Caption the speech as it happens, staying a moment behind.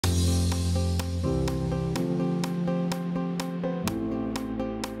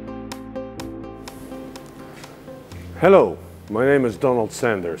Hello, my name is Donald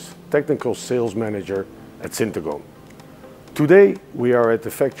Sanders, Technical Sales Manager at Syntegon. Today we are at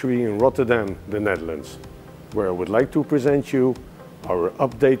the factory in Rotterdam, the Netherlands, where I would like to present you our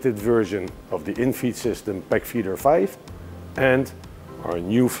updated version of the in-feed system PackFeeder 5 and our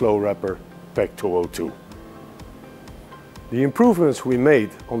new flow wrapper Pack 202. The improvements we made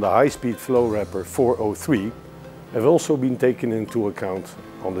on the high-speed flow wrapper 403 have also been taken into account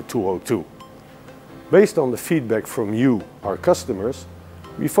on the 202. Based on the feedback from you, our customers,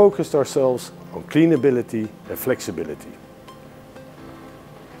 we focused ourselves on cleanability and flexibility.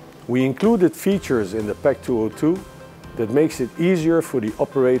 We included features in the Pack 202 that makes it easier for the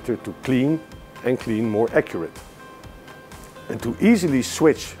operator to clean and clean more accurate. And to easily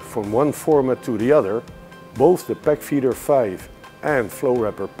switch from one format to the other, both the PackFeeder 5 and flow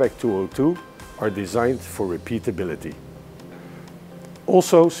wrapper Pack 202 are designed for repeatability.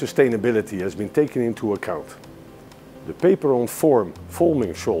 Also, sustainability has been taken into account. The paper-on-form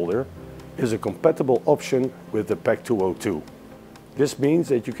foaming shoulder is a compatible option with the Pack 202. This means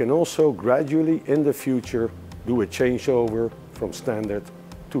that you can also gradually in the future do a changeover from standard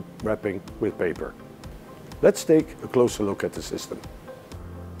to wrapping with paper. Let's take a closer look at the system.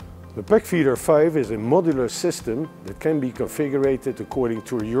 The PackFeeder 5 is a modular system that can be configured according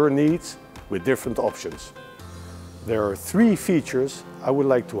to your needs with different options. There are three features I would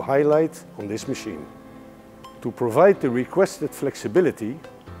like to highlight on this machine. To provide the requested flexibility,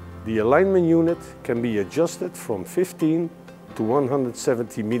 the alignment unit can be adjusted from 15 to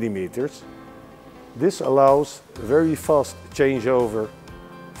 170 millimeters. This allows a very fast changeover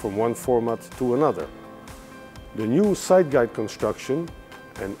from one format to another. The new side guide construction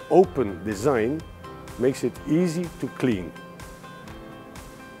and open design makes it easy to clean.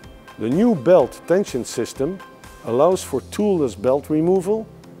 The new belt tension system allows for toolless belt removal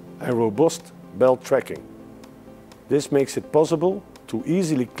and robust belt tracking. This makes it possible to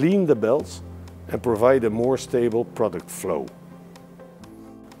easily clean the belts and provide a more stable product flow.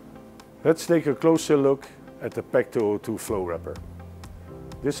 Let's take a closer look at the Pack 202 flow wrapper.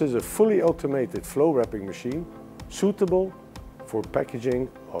 This is a fully automated flow wrapping machine suitable for packaging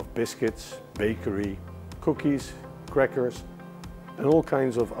of biscuits, bakery, cookies, crackers and all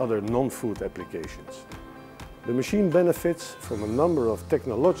kinds of other non-food applications. The machine benefits from a number of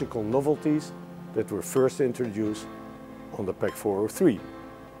technological novelties that were first introduced on the Pack 403.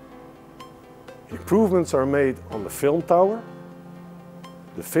 Improvements are made on the film tower,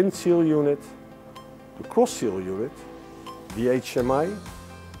 the fin seal unit, the cross seal unit, the HMI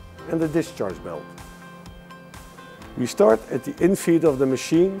and the discharge belt. We start at the in-feed of the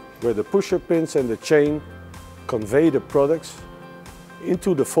machine where the pusher pins and the chain convey the products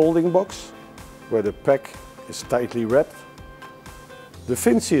into the folding box where the pack is tightly wrapped. The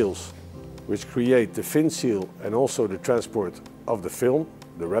fin seals, which create the fin seal and also the transport of the film,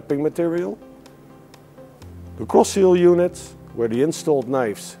 the wrapping material. The cross seal unit, where the installed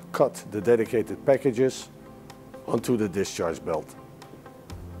knives cut the dedicated packages onto the discharge belt.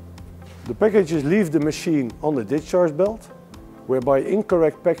 The packages leave the machine on the discharge belt, whereby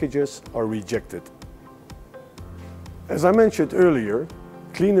incorrect packages are rejected. As I mentioned earlier,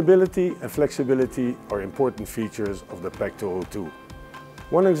 cleanability and flexibility are important features of the Pack 202.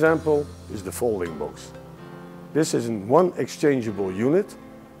 One example is the folding box. This is one exchangeable unit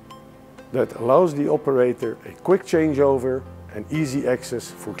that allows the operator a quick changeover and easy access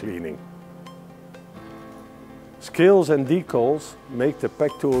for cleaning. Scales and decals make the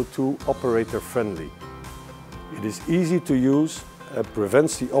Pack 202 operator friendly. It is easy to use and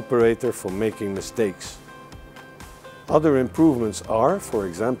prevents the operator from making mistakes. Other improvements are, for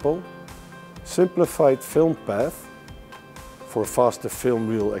example, simplified film path for faster film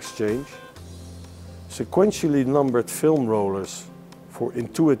reel exchange, sequentially numbered film rollers for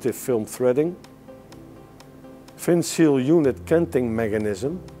intuitive film threading, fin seal unit canting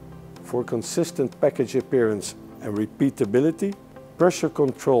mechanism for consistent package appearance and repeatability, pressure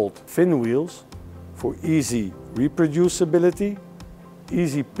controlled fin wheels for easy reproducibility,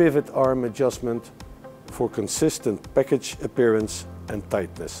 easy pivot arm adjustment for consistent package appearance and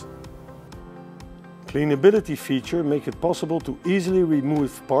tightness. Cleanability feature make it possible to easily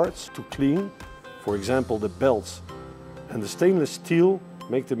remove parts to clean, for example the belts, and the stainless steel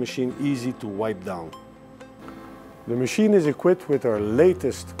make the machine easy to wipe down. The machine is equipped with our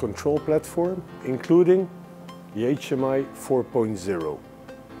latest control platform, including the HMI 4.0.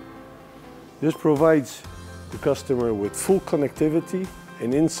 This provides the customer with full connectivity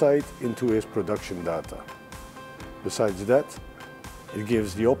and insight into his production data. Besides that, it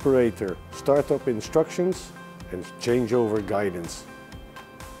gives the operator startup instructions and changeover guidance.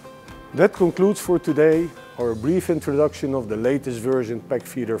 That concludes for today our brief introduction of the latest version Pack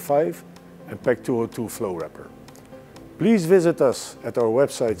Feeder 5 and Pack 202 flow wrapper. Please visit us at our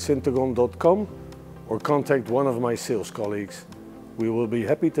website syntegon.com or contact one of my sales colleagues. We will be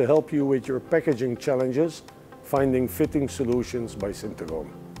happy to help you with your packaging challenges, finding fitting solutions by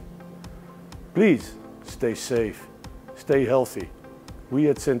Syntegon. Please stay safe, stay healthy. We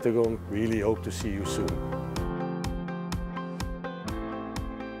at Syntegon really hope to see you soon.